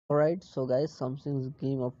Alright, so guys, Samsung's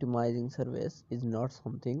game optimizing service is not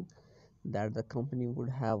something that the company would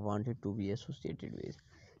have wanted to be associated with.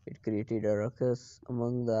 It created a ruckus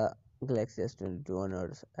among the Galaxy S22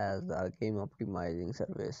 owners as the game optimizing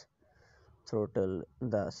service throttled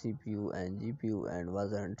the CPU and GPU and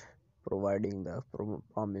wasn't providing the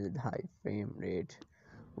promised high frame rate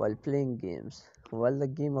while playing games. While the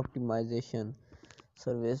game optimization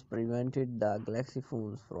service prevented the Galaxy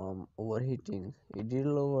phones from overheating, it did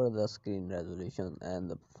lower the screen resolution and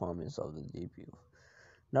the performance of the GPU,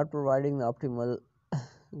 not providing the optimal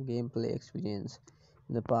gameplay experience.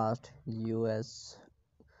 In the past, GOS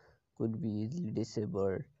could be easily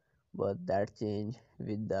disabled, but that changed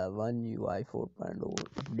with the One UI 4.0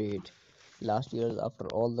 update last year. After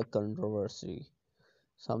all the controversy,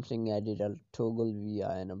 Samsung added a toggle via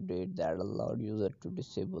an update that allowed users to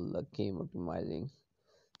disable the game optimizing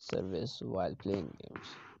service while playing games.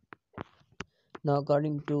 Now,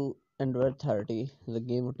 according to Android 30, the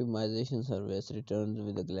game optimization service returns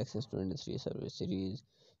with the Galaxy S23 service series.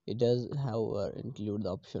 It does, however, include the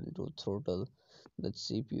option to throttle the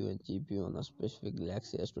CPU and GPU on a specific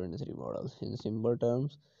Galaxy S23 model. In simple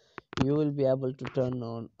terms, you will be able to turn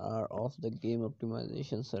on or off the game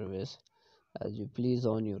optimization service as you please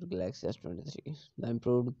on your Galaxy S23. The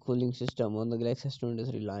improved cooling system on the Galaxy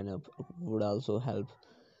S23 lineup would also help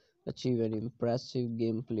achieve an impressive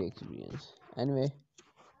gameplay experience. Anyway,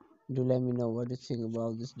 do let me know what you think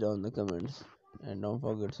about this down in the comments. And don't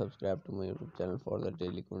forget to subscribe to my YouTube channel for the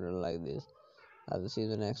daily content like this. I will see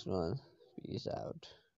you in the next one. Peace out.